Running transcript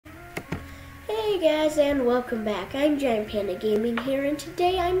Hey guys, and welcome back. I'm Giant Panda Gaming here, and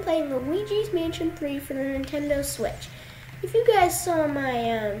today I'm playing Luigi's Mansion 3 for the Nintendo Switch. If you guys saw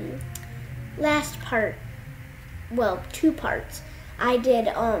my last part, well, 2 parts, I did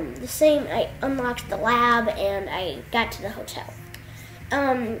the same. I unlocked the lab and I got to the hotel.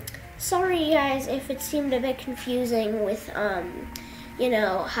 Sorry guys if it seemed a bit confusing with you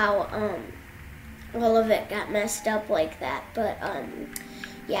know how all of it got messed up like that, but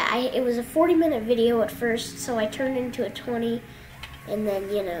yeah, it was a 40-minute video at first, so I turned into a 20, and then,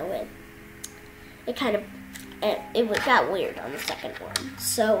 you know, it kind of, it got weird on the second one.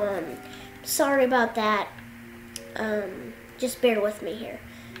 So, sorry about that. Just bear with me here,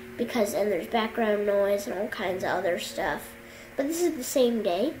 because, and there's background noise and all kinds of other stuff. But this is the same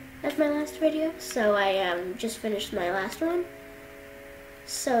day as my last video, so I just finished my last one.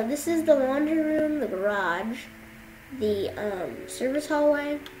 So this is the laundry room, the garage, the service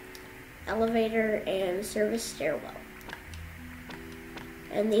hallway, elevator, and service stairwell.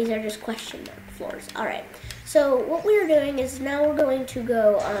 And these are just question mark floors. Alright, so what we're doing is now we're going to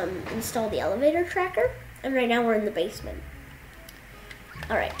go install the elevator tracker, and right now we're in the basement.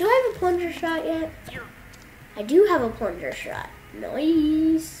 Alright, do I have a plunger shot yet? I do have a plunger shot.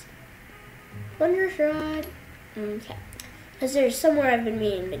 Nice. Plunger shot. Okay. Because there's somewhere I've been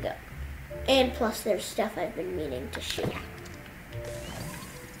meaning to go. And plus there's stuff I've been meaning to shoot.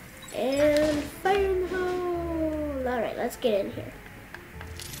 And fire in the hole. Alright, let's get in here.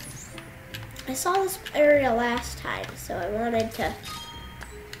 I saw this area last time, so I wanted to...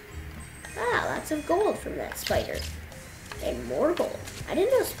 Ah, lots of gold from that spider. And more gold. I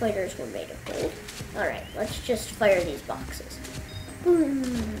didn't know spiders were made of gold. Alright, let's just fire these boxes. Boom.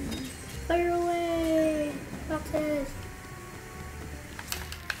 Fire away. Boxes.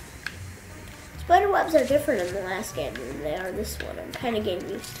 Spider webs are different in the last game than they are this one. I'm kind of getting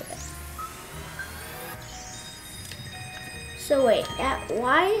used to it. So wait,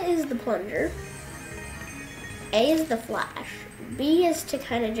 Y is the plunger, A is the flash, B is to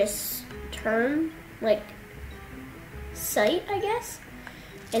kind of just turn, like, sight, I guess,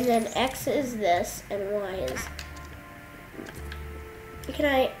 and then X is this, and Y is... Can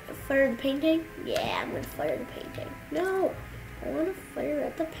I fire the painting? Yeah, I'm going to fire the painting. No! I want to fire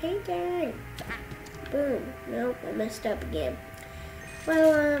at the painting. Boom. Nope, I messed up again.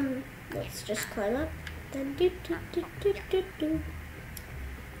 Well, let's just climb up. Then do.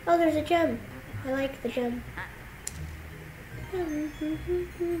 Oh, there's a gem. I like the gem.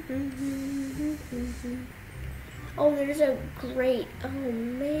 Oh, there's a grate. Oh,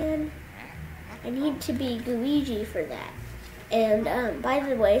 man. I need to be Luigi for that. And, by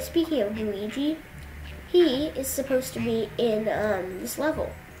the way, speaking of Luigi, he is supposed to be in this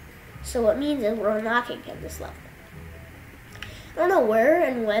level. So what means is we're unlocking him this level. I don't know where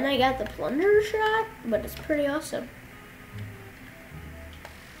and when I got the plunger shot, but it's pretty awesome.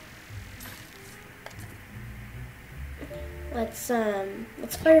 Let's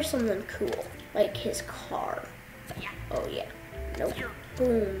fire something cool, like his car. Oh yeah. Nope.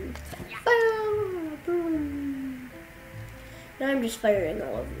 Boom. Boom. Now I'm just firing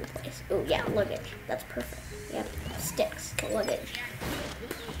all over the place. Oh yeah, luggage. That's perfect. Yep. Sticks. The luggage.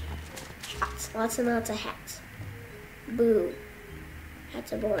 Hats. Lots and lots of hats. Boo.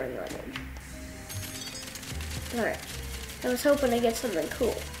 Hats are boring luggage. Alright. I was hoping to get something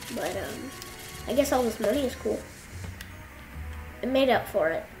cool, but I guess all this money is cool. I made up for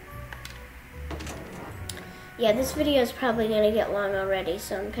it. Yeah, this video is probably gonna get long already,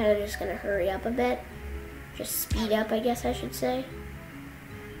 so I'm kinda just gonna hurry up a bit. Just speed up, I guess I should say.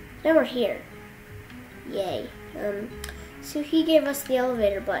 Now we're here. Yay. So he gave us the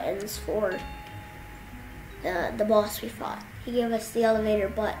elevator buttons for the boss we fought. He gave us the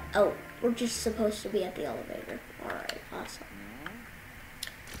elevator oh, we're just supposed to be at the elevator. Alright, awesome.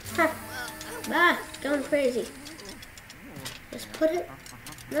 Huh. Ah, going crazy. Just put it,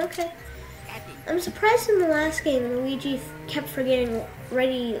 okay. I'm surprised in the last game Luigi kept forgetting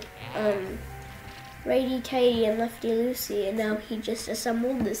righty tighty and lefty loosey, and now he just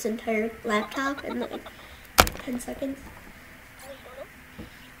assembled this entire laptop in like 10 seconds.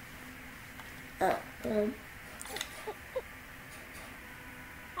 Oh,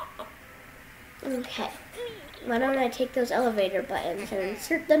 okay. Why don't I take those elevator buttons and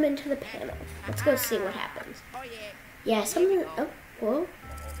insert them into the panel? Let's go see what happens. Yeah, something. Oh, whoa.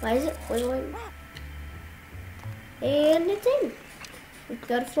 Why is it wiggling? And it's in. We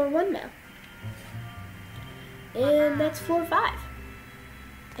go to floor 1 now. And that's floor 5.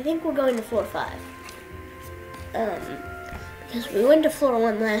 I think we're going to floor 5. Because we went to floor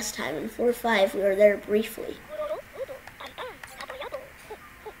 1 last time, and floor 5 we were there briefly.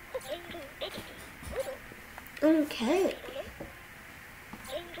 Okay.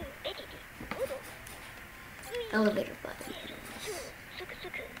 Elevator button.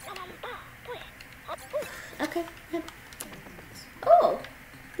 Okay. Yep. Oh,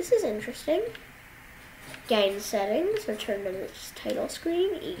 this is interesting. Guidance settings, return to this title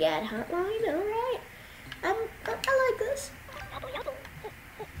screen, EGAD hotline, alright. I like this.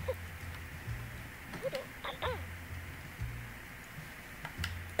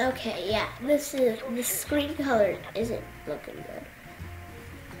 Okay, yeah, the screen color isn't looking good.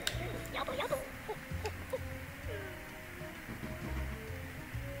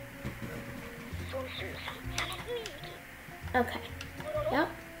 Okay, yep.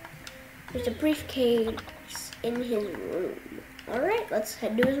 There's a briefcase in his room. Alright, let's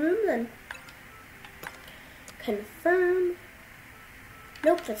head to his room then. Confirm.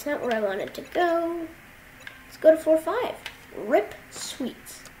 Nope, that's not where I wanted to go. Let's go to 4-5. R.I.P.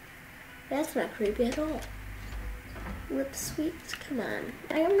 Suites. That's not creepy at all. R.I.P. Suites, come on.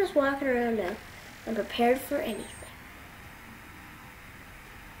 I am just walking around now. I'm prepared for anything.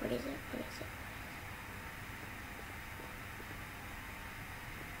 What is it? What is it?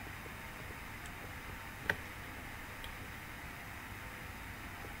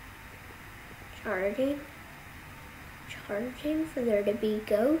 Charging for there to be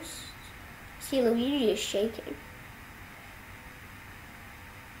ghosts. See, Luigi is shaking.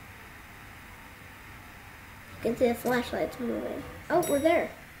 Get the flashlights moving. Oh, we're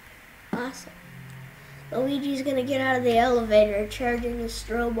there. Awesome. Luigi's gonna get out of the elevator charging his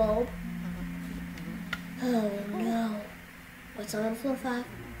strobe bulb. Oh no. What's on floor 5?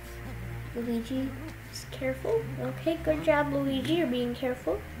 Luigi, just careful. Okay, good job, Luigi. You're being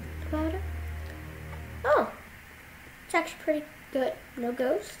careful about it. Oh, it's actually pretty good. No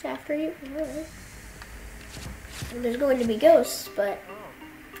ghosts after you. All right. Well, there's going to be ghosts, but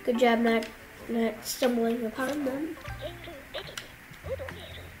good job not stumbling upon them.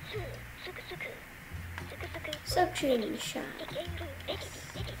 Suction shot.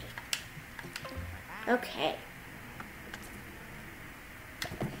 Okay.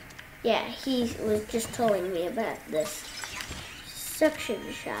 Yeah, he was just telling me about this suction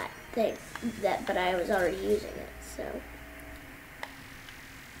shot thing, but I was already using it, so.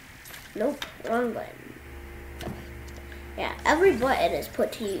 Nope, wrong button. Yeah, every button is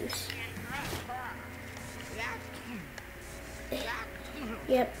put to use.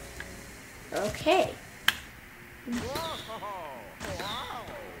 Yep. Okay.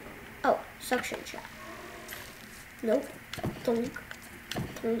 Oh, suction shot. Nope. Thunk.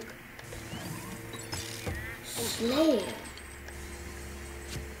 Thunk. Slam.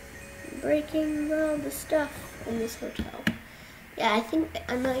 Breaking all the stuff in this hotel. Yeah, I think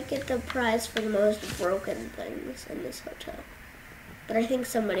I might get the prize for the most broken things in this hotel. But I think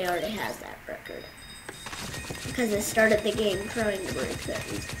somebody already has that record. Because I started the game trying to break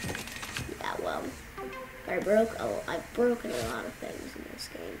things. Yeah, well, I've broken a lot of things in this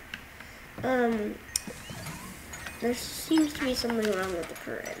game. There seems to be something wrong with the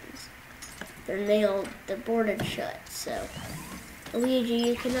curtains. They're nailed, they're boarded shut, so. Luigi,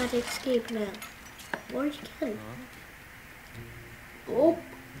 you cannot escape now. Or you can. Oh.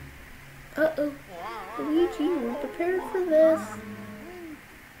 Uh-oh. Luigi, we're prepared for this.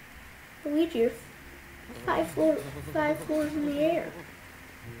 Luigi, you're 5 floors in the air.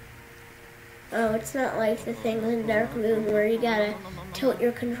 Oh, it's not like the things in Dark Moon where you gotta tilt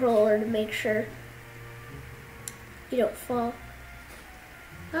your controller to make sure you don't fall.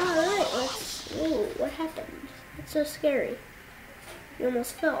 Alright, let's. Ooh, what happened? It's so scary. You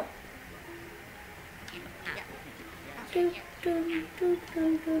almost fell.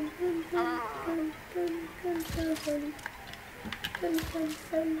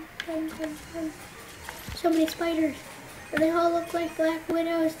 So many spiders. And they all look like Black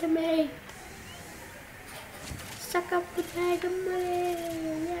Widows to me. Suck up the bag of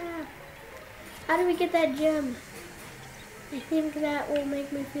money. Yeah. How do we get that gem? I think that will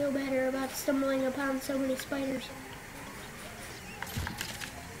make me feel better about stumbling upon so many spiders.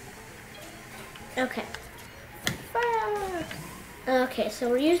 Okay. Fuck. Okay, so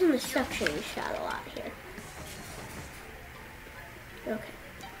we're using the suction shot a lot here. Okay.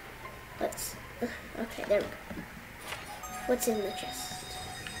 Let's. Okay, there we go. What's in the chest?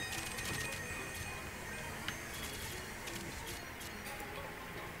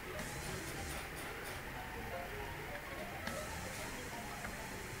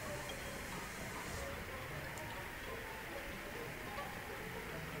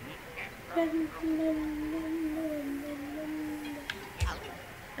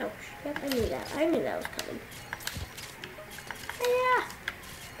 Ouch. Yep, I knew that. I knew that was coming. Yeah!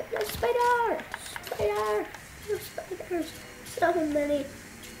 No spider! Spider! More spiders. So many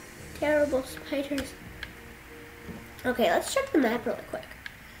terrible spiders. Okay, let's check the map really quick.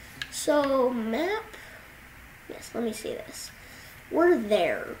 So, map. Yes, let me see this. We're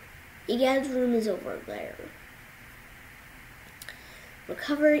there. Egad's room is over there.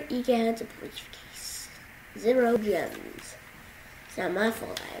 Recover Egad's briefcase. 0 gems. It's not my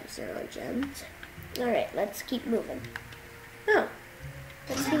fault I have 0 gems. Alright, let's keep moving. Oh.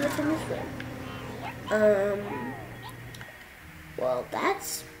 Let's see what's in this room. Well,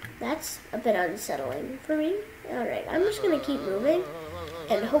 that's a bit unsettling for me. Alright, I'm just gonna keep moving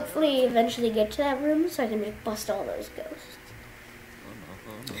and hopefully eventually get to that room so I can just bust all those ghosts.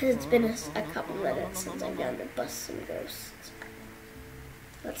 It's been a couple minutes since I've gone to bust some ghosts.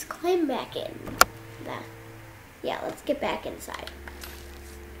 Let's climb back in. Yeah, let's get back inside.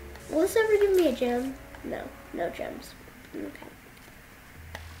 Will this ever give me a gem? No, no gems. Okay.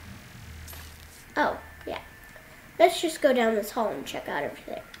 Oh, yeah. Let's just go down this hall and check out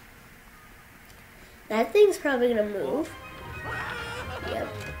everything. That thing's probably gonna move. Yep.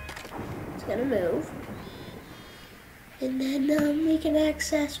 It's gonna move. And then we can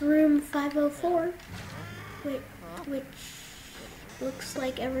access room 504. Which looks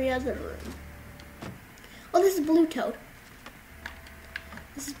like every other room. Oh, this is Blue Toad.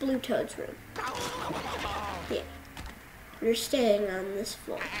 This is Blue Toad's room. Yeah. We're staying on this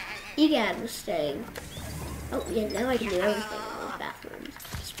floor. Egad was staying. Oh, yeah, now I can do everything in those bathrooms.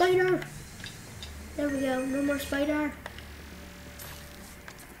 Spider! There we go. No more spider.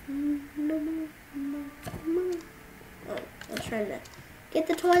 No more. Oh, I was trying to get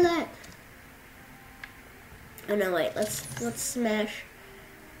the toilet. Oh, no, wait. Let's smash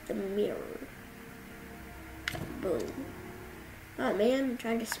the mirror. Boom. Oh, man. I'm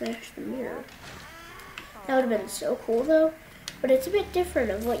trying to smash the mirror. That would have been so cool, though. But it's a bit different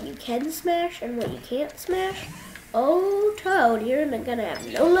of what you can smash and what you can't smash. Oh, Toad, you're gonna have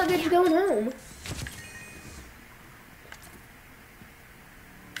no luggage going home.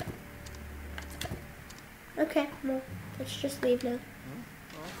 Okay, well, let's just leave now.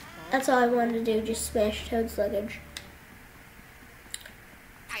 That's all I wanted to do, just smash Toad's luggage.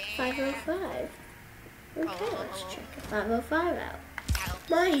 505. Okay, let's check 505 out.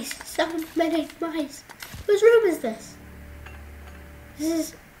 Mice! So many mice! Whose room is this?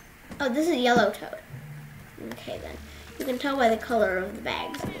 This is Yellow Toad. Okay then. You can tell by the color of the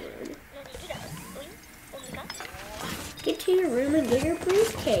bags in the room. Get to your room and get your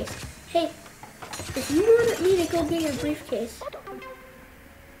briefcase. Hey, if you want me to go get your briefcase.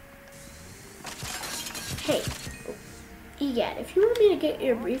 Hey, Egad, if you want me to get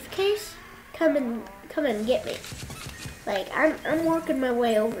your briefcase, come and get me. Like, I'm working my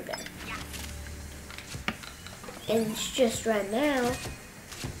way over there. And it's just right now,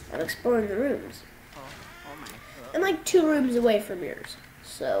 I'm exploring the rooms. I'm like 2 rooms away from yours,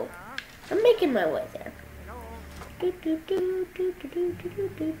 so I'm making my way there.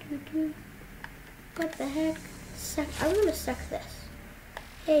 What the heck? I'm gonna suck this.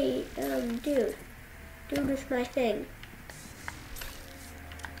 Hey, dude, do this my thing.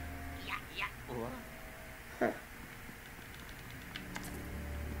 Huh.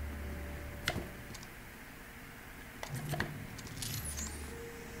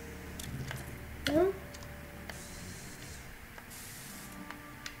 No?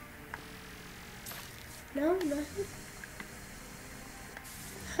 No, nothing?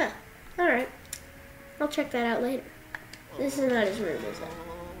 Huh. Alright. I'll check that out later. This is not his room, is it?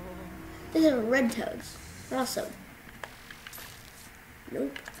 This is Red Toad's. Awesome.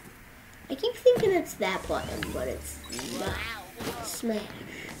 Nope. I keep thinking it's that button, but it's not. Smash.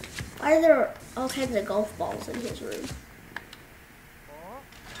 Why are there all kinds of golf balls in his room?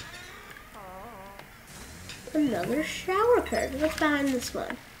 Another shower curtain. What's behind this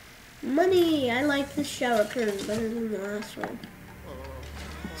one? Money! I like this shower curtain better than the last one.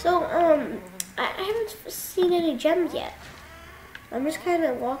 So, I haven't seen any gems yet. I'm just kind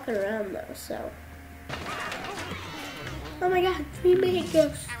of walking around though, so. Oh my god, 3 maid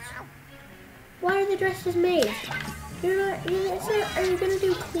ghosts. Why are they dressed as maids? Are you gonna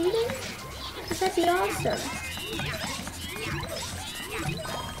do cleaning? That'd be awesome.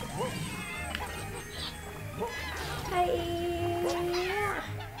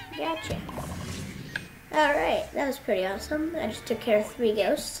 Yeah, gotcha. Alright, that was pretty awesome. I just took care of 3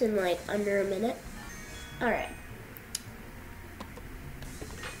 ghosts in like under a minute. Alright.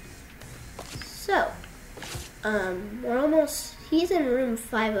 So, we're almost, he's in room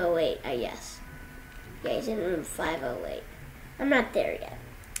 508, I guess. Yeah, he's in room 508. I'm not there yet.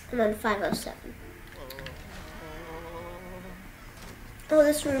 I'm on 507. Oh,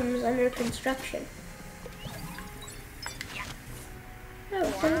 this room is under construction.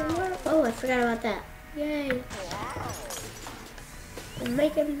 Oh, I forgot about that. Yay. I'm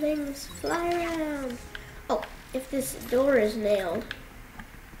making things fly around. Oh, if this door is nailed.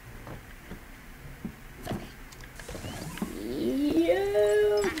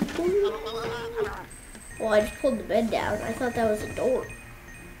 Yeah. Well, I just pulled the bed down. I thought that was a door.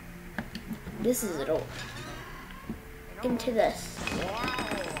 This is a door. Into this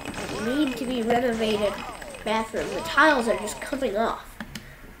need to be renovated bathroom. The tiles are just coming off.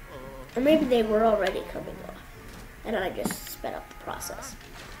 Or maybe they were already coming off. And I just sped up the process.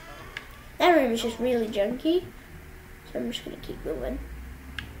 That room is just really junky. So I'm just going to keep moving.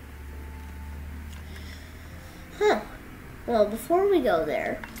 Huh. Well, before we go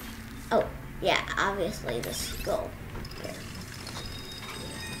there... Oh, yeah, obviously the skull. Here.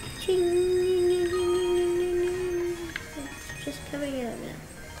 Ching. It's just coming out now.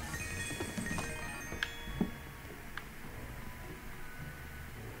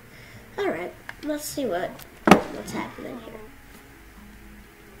 Alright, let's see what's happening here.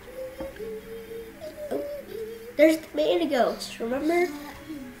 Oh, there's the maid ghost. Remember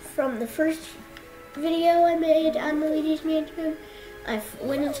from the first video I made on Luigi's Mansion? I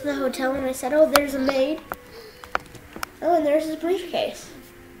went into the hotel and I said, oh, there's a maid. Oh, and there's his briefcase.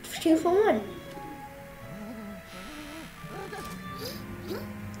 2 for 1.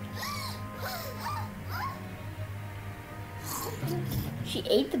 She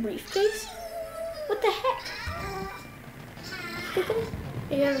ate the briefcase? What the heck?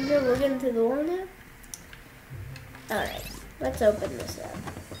 Yeah, we're getting through the wall now? Alright, let's open this up.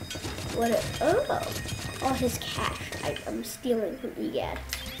 Oh, his cash. I'm stealing from Egad.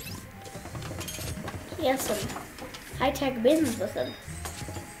 He has some high-tech bins with him.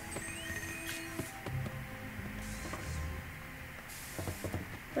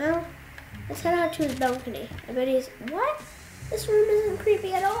 Well, let's head out to his balcony. I bet he's... What? This room isn't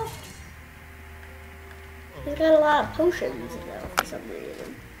creepy at all. He's got a lot of potions now for some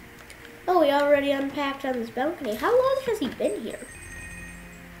reason. Oh, he already unpacked on his balcony. How long has he been here?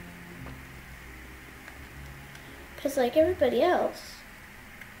 Because like everybody else,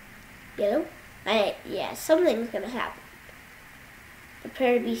 you know, yeah, something's gonna happen.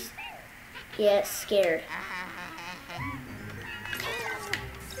 Prepare to be, scared.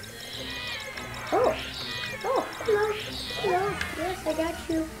 Oh, hello. Yes, I got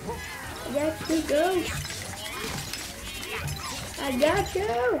you. Ghost. I got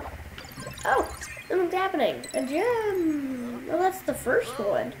you. Oh, something's happening. A gem. Well, that's the first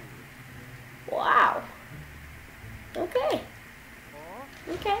one. Wow. Okay,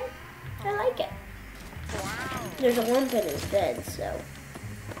 I like it. There's a lump in his bed, so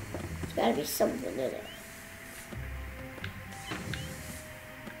there's gotta be something in it.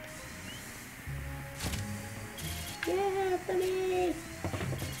 Yeah, funny.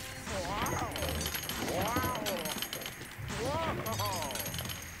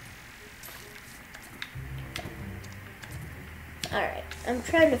 Alright, I'm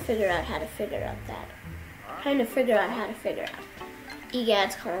trying to figure out how to figure out that.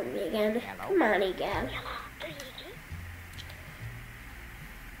 Egad's calling me again. Come on, Egad.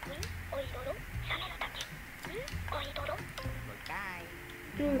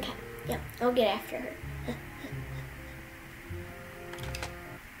 Okay, yeah, I'll get after her.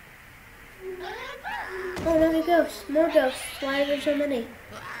 Oh, another ghost. More ghosts. Why are there so many?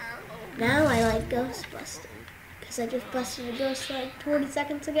 Now I like ghost busting. Because I just busted a ghost like 20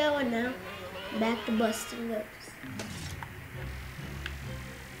 seconds ago, and now I'm back to busting ghosts.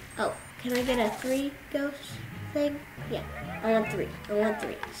 Oh, can I get a 3 ghost thing? Yeah, I want 3.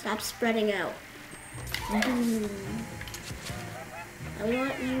 Stop spreading out. I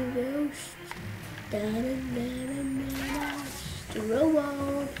want you, ghost.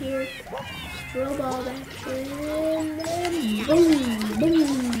 Strobe here. Strobe action. And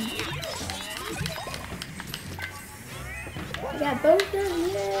boom. I got both of them.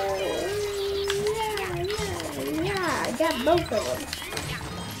 Yeah. I got both of them.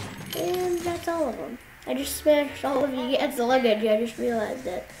 And that's all of them. I just smashed all of you against the luggage. I just realized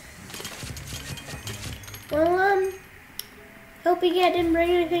it. Well, hope you guys didn't bring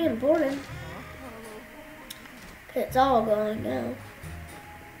anything important. Cause it's all gone now.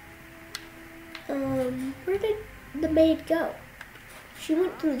 Where did the maid go? She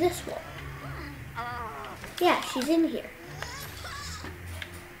went through this wall. Yeah, she's in here.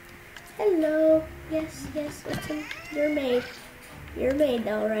 Hello. Yes, listen. You're maid. You're maid,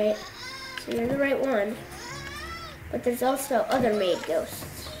 alright. So you're the right one. But there's also other maid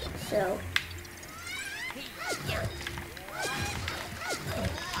ghosts. So.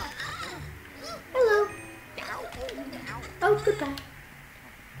 Hello. Oh, goodbye.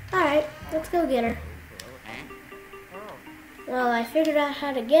 Let's go get her. Well, I figured out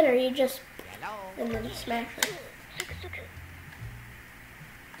how to get her. You just, and then just smash her.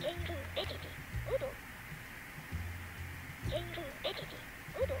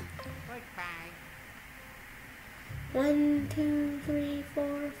 One, two, three,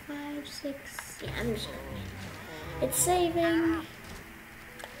 4, 5, 6. Yeah, I'm just going. It's saving.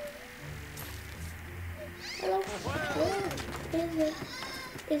 Hello? Where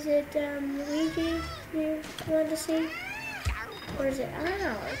is it Luigi you want to see? Or is it,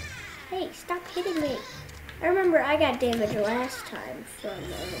 ow. Hey, stop hitting me. I remember I got damaged last time from,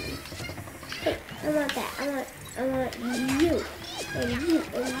 hey, I want that. I want you. And you,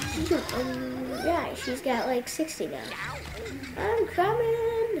 and you, and yeah, she's got like 60 now. I'm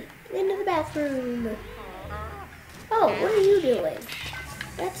coming into the bathroom. Oh, what are you doing?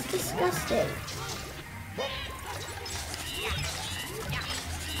 That's disgusting.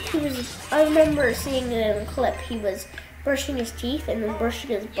 I remember seeing it in a clip. He was brushing his teeth and then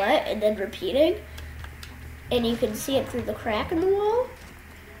brushing his butt and then repeating. And you can see it through the crack in the wall.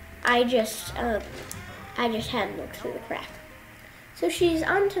 I just hadn't looked through the crack. So she's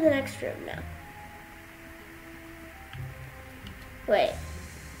on to the next room now. Wait.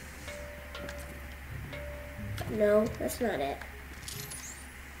 No, that's not it.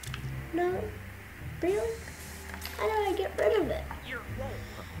 No? Really? How do I get rid of it?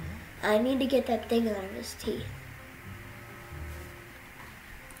 I need to get that thing out of his teeth.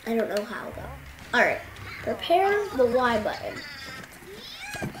 I don't know how though. Alright. Prepare the Y button.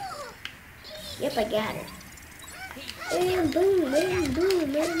 Yep, I got it. And boom, and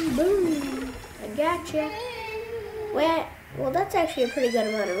boom, and boom. I gotcha. Well, that's actually a pretty good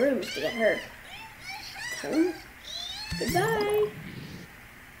amount of rooms to get hurt. Goodbye.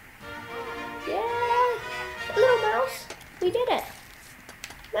 Yeah. Hello, mouse. We did it.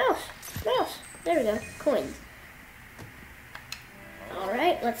 Mouse. There we go. Coins.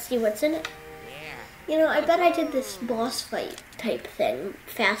 Alright, let's see what's in it. You know, I bet I did this boss fight type thing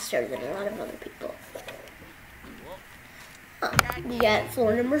faster than a lot of other people. Huh, we got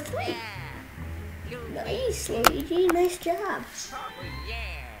floor number 3. Nice, Luigi. Nice job.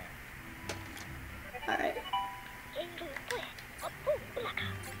 Alright.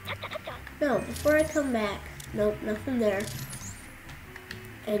 No, before I come back. Nope, nothing there.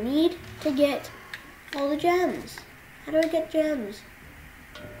 I need to get all the gems. How do I get gems?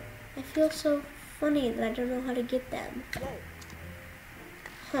 I feel so funny that I don't know how to get them.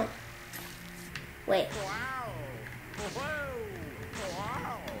 Huh. Wait.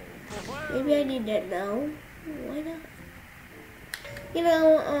 Maybe I need to know. Why not? You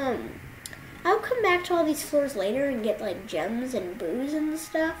know, I'll come back to all these floors later and get like gems and booze and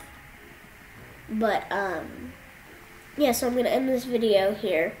stuff. But, yeah, so I'm gonna end this video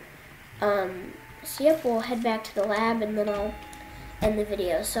here. So yep, we'll head back to the lab and then I'll end the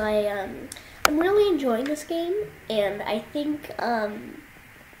video. So I'm really enjoying this game, and I think a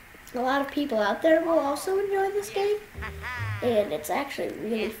lot of people out there will also enjoy this game, and it's actually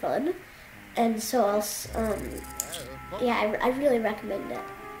really fun. And so yeah, I really recommend it.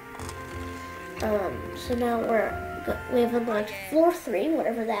 So now we have unlocked floor 3,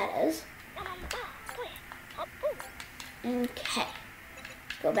 whatever that is. Okay,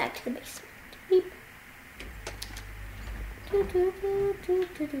 go back to the basement. Beep.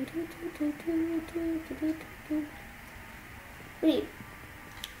 Wait,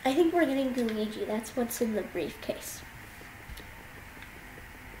 I think we're getting Luigi. That's what's in the briefcase.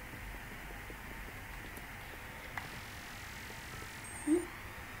 Are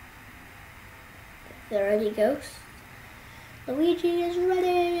there any ghosts? Luigi is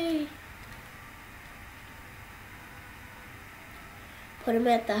ready! Put him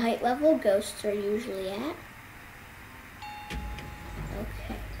at the height level ghosts are usually at.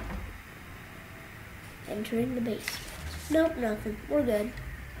 Okay. Entering the basement. Nope, nothing. We're good.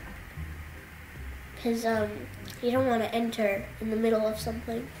 Because, you don't want to enter in the middle of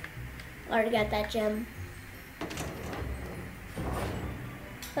something. Already got that gem.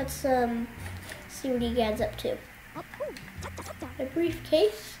 Let's, see what he gets up to. A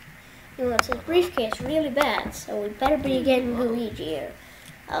briefcase? He wants his briefcase really bad, so we better be getting Luigi or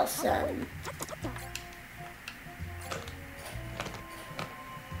else,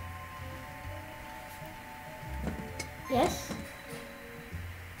 yes?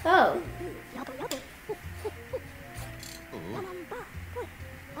 Oh.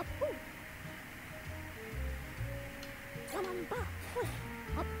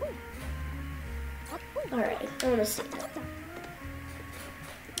 Alright, I want to see that.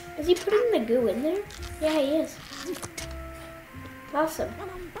 Is he putting the goo in there? Yeah, he is. Awesome.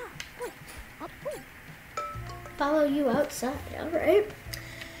 follow you outside, alright?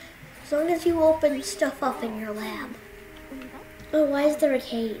 As long as you open stuff up in your lab. Oh, why is there a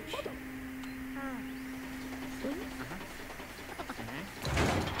cage?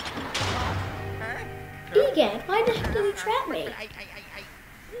 Egad, why the heck did you trap me?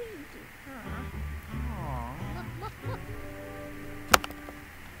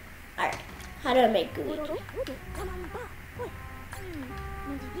 Alright, how do I make Luigi?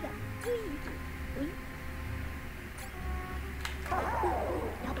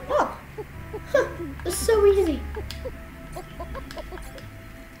 Oh, huh, it's so easy.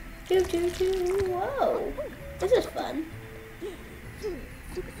 Whoa, this is fun.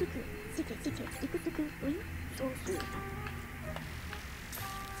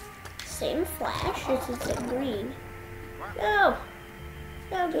 Same flash, it's a green. No,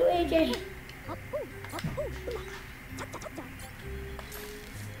 Luigi.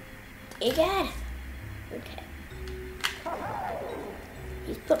 Egad. Okay.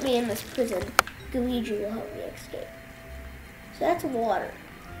 He's put me in this prison. Luigi will help me escape. So that's water.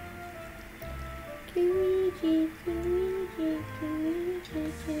 Luigi.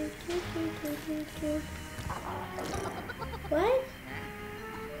 What?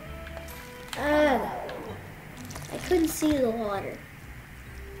 I couldn't see the water.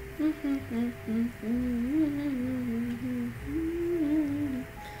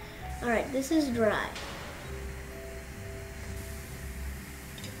 Alright, this is dry.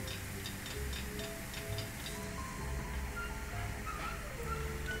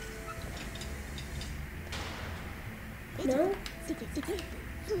 No?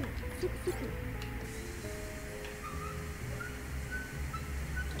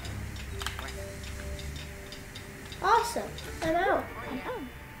 Awesome. I'm out.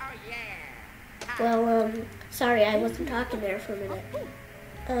 Well, sorry I wasn't talking there for a minute.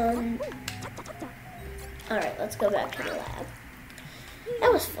 Alright, let's go back to the lab.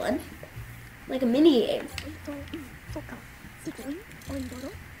 That was fun. Like a mini game.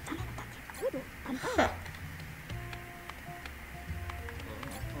 Huh.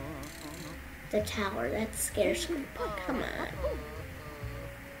 The tower, that scares me, but come on.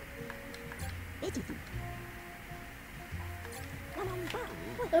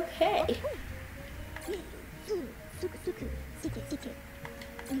 Okay.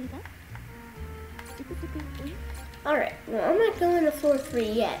 Alright, well I'm not going to floor 3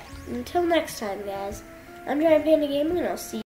 yet. Until next time, guys. I'm R.I.P Gaming and I'll see you.